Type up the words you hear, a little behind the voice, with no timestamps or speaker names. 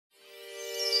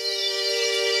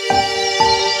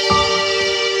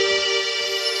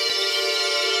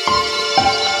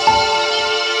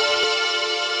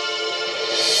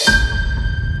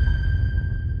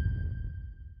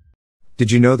Did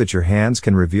you know that your hands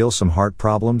can reveal some heart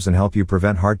problems and help you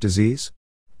prevent heart disease?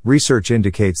 Research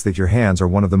indicates that your hands are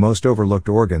one of the most overlooked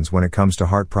organs when it comes to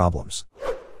heart problems.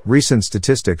 Recent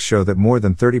statistics show that more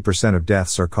than 30% of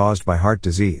deaths are caused by heart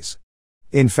disease.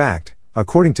 In fact,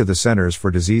 according to the Centers for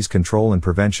Disease Control and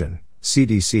Prevention,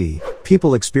 CDC,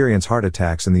 people experience heart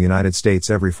attacks in the United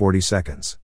States every 40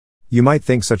 seconds. You might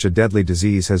think such a deadly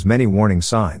disease has many warning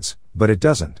signs, but it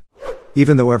doesn't.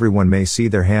 Even though everyone may see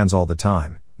their hands all the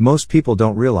time, most people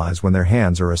don't realize when their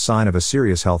hands are a sign of a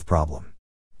serious health problem.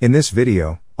 In this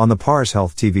video, on the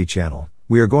parshealthttv channel,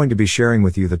 we are going to be sharing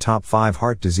with you the top 5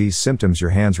 heart disease symptoms your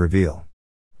hands reveal.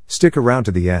 Stick around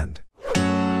to the end.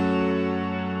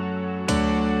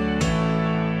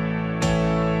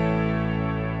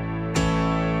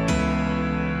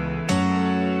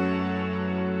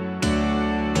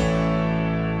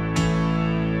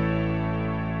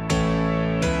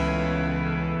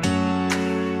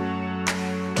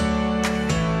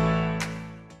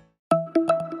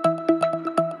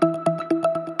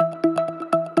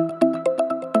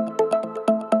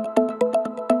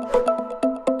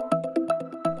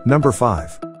 Number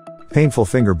 5. Painful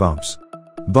finger bumps.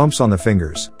 Bumps on the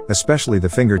fingers, especially the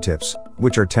fingertips,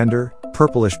 which are tender,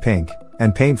 purplish pink,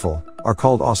 and painful, are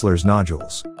called Osler's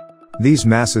nodules. These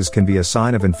masses can be a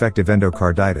sign of infective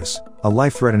endocarditis, a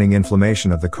life-threatening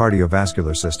inflammation of the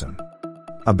cardiovascular system.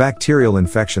 A bacterial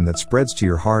infection that spreads to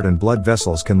your heart and blood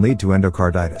vessels can lead to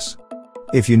endocarditis.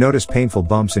 If you notice painful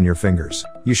bumps in your fingers,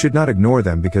 you should not ignore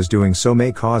them because doing so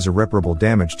may cause irreparable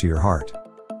damage to your heart.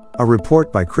 A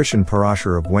report by Krishan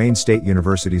Parashar of Wayne State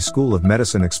University School of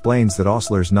Medicine explains that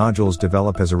Osler's nodules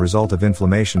develop as a result of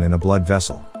inflammation in a blood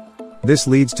vessel. This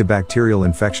leads to bacterial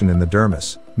infection in the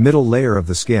dermis, middle layer of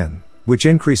the skin, which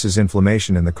increases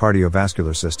inflammation in the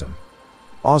cardiovascular system.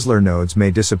 Osler nodes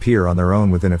may disappear on their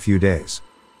own within a few days.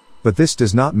 But this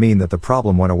does not mean that the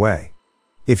problem went away.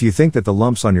 If you think that the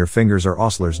lumps on your fingers are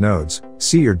Osler's nodes,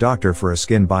 see your doctor for a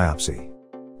skin biopsy.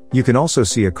 You can also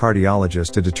see a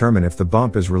cardiologist to determine if the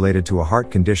bump is related to a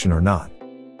heart condition or not.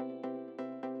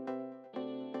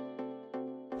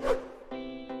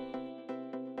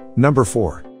 Number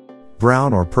 4.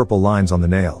 Brown or purple lines on the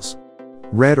nails.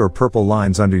 Red or purple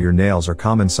lines under your nails are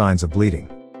common signs of bleeding.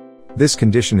 This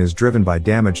condition is driven by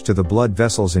damage to the blood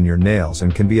vessels in your nails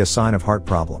and can be a sign of heart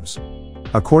problems.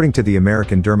 According to the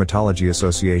American Dermatology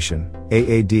Association,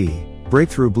 AAD,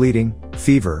 breakthrough bleeding,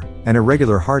 fever, and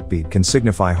irregular heartbeat can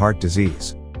signify heart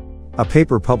disease. A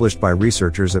paper published by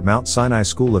researchers at Mount Sinai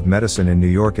School of Medicine in New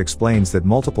York explains that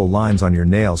multiple lines on your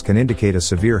nails can indicate a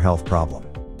severe health problem.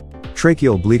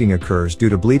 Tracheal bleeding occurs due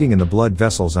to bleeding in the blood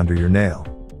vessels under your nail.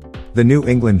 The New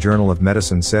England Journal of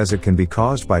Medicine says it can be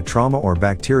caused by trauma or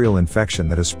bacterial infection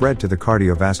that has spread to the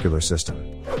cardiovascular system.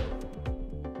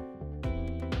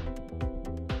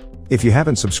 If you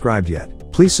haven't subscribed yet,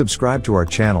 please subscribe to our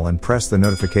channel and press the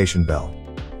notification bell.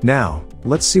 Now,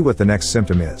 let's see what the next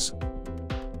symptom is.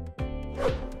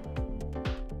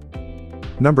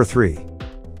 Number 3.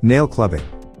 Nail clubbing.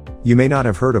 You may not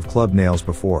have heard of clubbed nails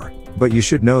before, but you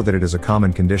should know that it is a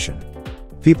common condition.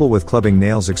 People with clubbing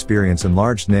nails experience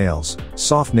enlarged nails,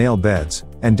 soft nail beds,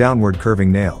 and downward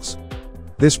curving nails.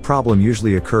 This problem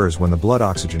usually occurs when the blood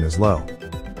oxygen is low.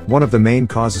 One of the main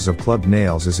causes of clubbed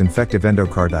nails is infective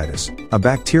endocarditis, a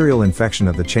bacterial infection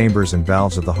of the chambers and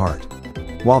valves of the heart.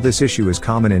 While this issue is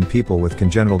common in people with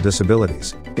congenital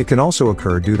disabilities, it can also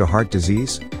occur due to heart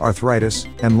disease, arthritis,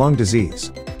 and lung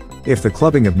disease. If the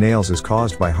clubbing of nails is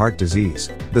caused by heart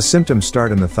disease, the symptoms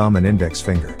start in the thumb and index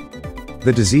finger.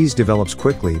 The disease develops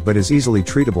quickly but is easily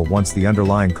treatable once the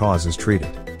underlying cause is treated.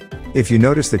 If you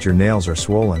notice that your nails are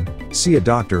swollen, see a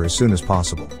doctor as soon as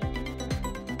possible.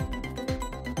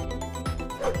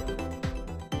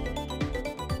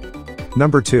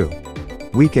 Number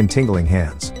 2. Weak and tingling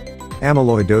hands.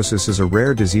 Amyloidosis is a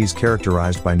rare disease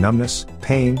characterized by numbness,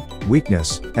 pain,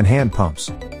 weakness, and hand pumps.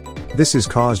 This is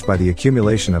caused by the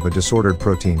accumulation of a disordered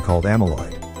protein called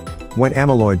amyloid. When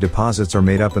amyloid deposits are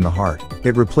made up in the heart,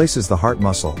 it replaces the heart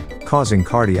muscle, causing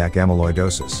cardiac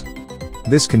amyloidosis.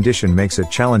 This condition makes it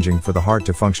challenging for the heart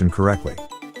to function correctly.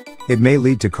 It may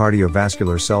lead to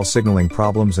cardiovascular cell signaling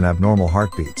problems and abnormal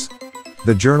heartbeats.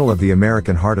 The Journal of the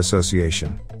American Heart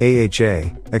Association,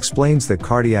 AHA, explains that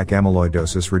cardiac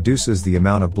amyloidosis reduces the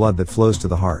amount of blood that flows to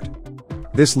the heart.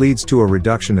 This leads to a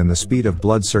reduction in the speed of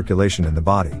blood circulation in the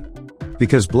body.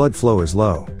 Because blood flow is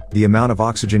low, the amount of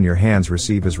oxygen your hands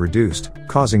receive is reduced,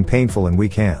 causing painful and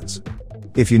weak hands.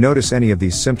 If you notice any of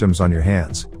these symptoms on your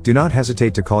hands, do not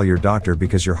hesitate to call your doctor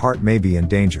because your heart may be in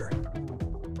danger.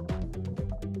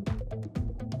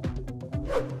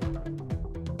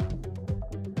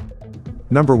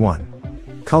 Number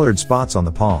 1. Colored spots on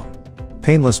the palm.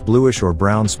 Painless bluish or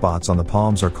brown spots on the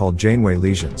palms are called Janeway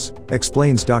lesions,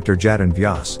 explains Dr. Jatin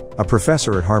Vyas, a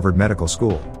professor at Harvard Medical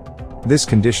School. This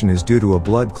condition is due to a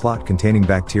blood clot containing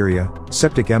bacteria,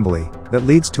 septic emboli, that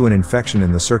leads to an infection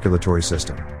in the circulatory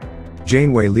system.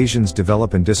 Janeway lesions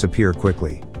develop and disappear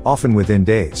quickly, often within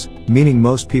days, meaning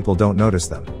most people don't notice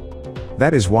them.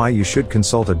 That is why you should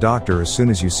consult a doctor as soon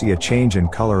as you see a change in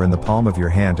color in the palm of your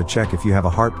hand to check if you have a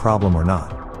heart problem or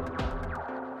not.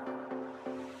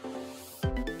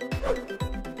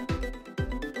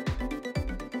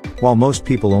 While most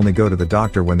people only go to the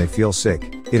doctor when they feel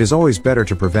sick, it is always better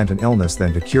to prevent an illness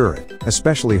than to cure it,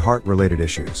 especially heart-related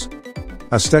issues.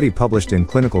 A study published in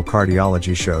Clinical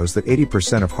Cardiology shows that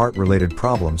 80% of heart-related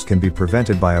problems can be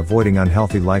prevented by avoiding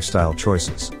unhealthy lifestyle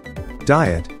choices.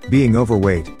 Diet, being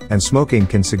overweight, and smoking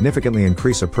can significantly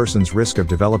increase a person's risk of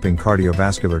developing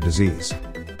cardiovascular disease.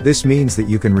 This means that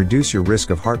you can reduce your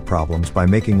risk of heart problems by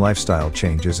making lifestyle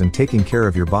changes and taking care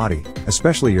of your body,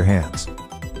 especially your hands.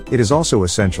 It is also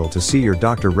essential to see your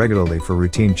doctor regularly for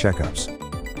routine checkups.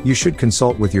 You should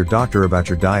consult with your doctor about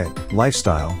your diet,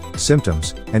 lifestyle,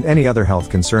 symptoms, and any other health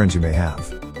concerns you may have.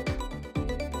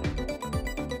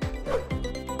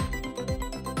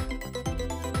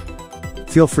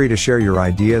 Feel free to share your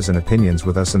ideas and opinions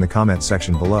with us in the comments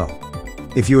section below.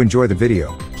 If you enjoy the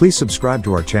video, please subscribe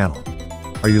to our channel.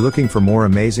 Are you looking for more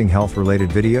amazing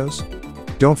health-related videos?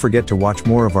 Don't forget to watch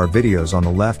more of our videos on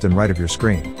the left and right of your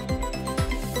screen.